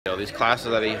These classes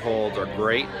that he holds are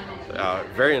great,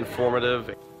 very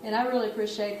informative. And I really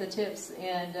appreciate the tips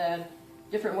and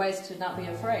different ways to not be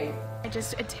afraid. I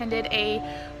just attended a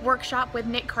workshop with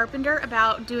Nick Carpenter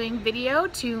about doing video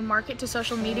to market to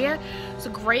social media. It's a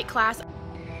great class.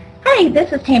 Hi,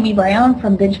 this is Tammy Brown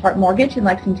from Benchmark Mortgage in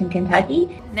Lexington,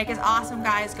 Kentucky. Nick is awesome,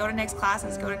 guys. Go to Nick's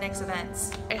classes, go to Nick's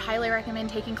events. I highly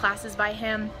recommend taking classes by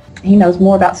him. He knows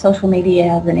more about social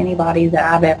media than anybody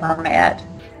that I've ever met.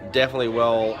 Definitely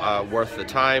well worth the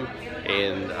time,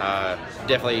 and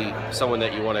definitely someone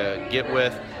that you want to get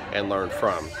with and learn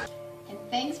from. And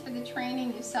thanks for the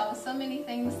training. You saw so many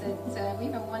things that we've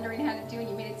been wondering how to do, and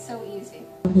you made it so easy.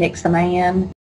 Nick's the man.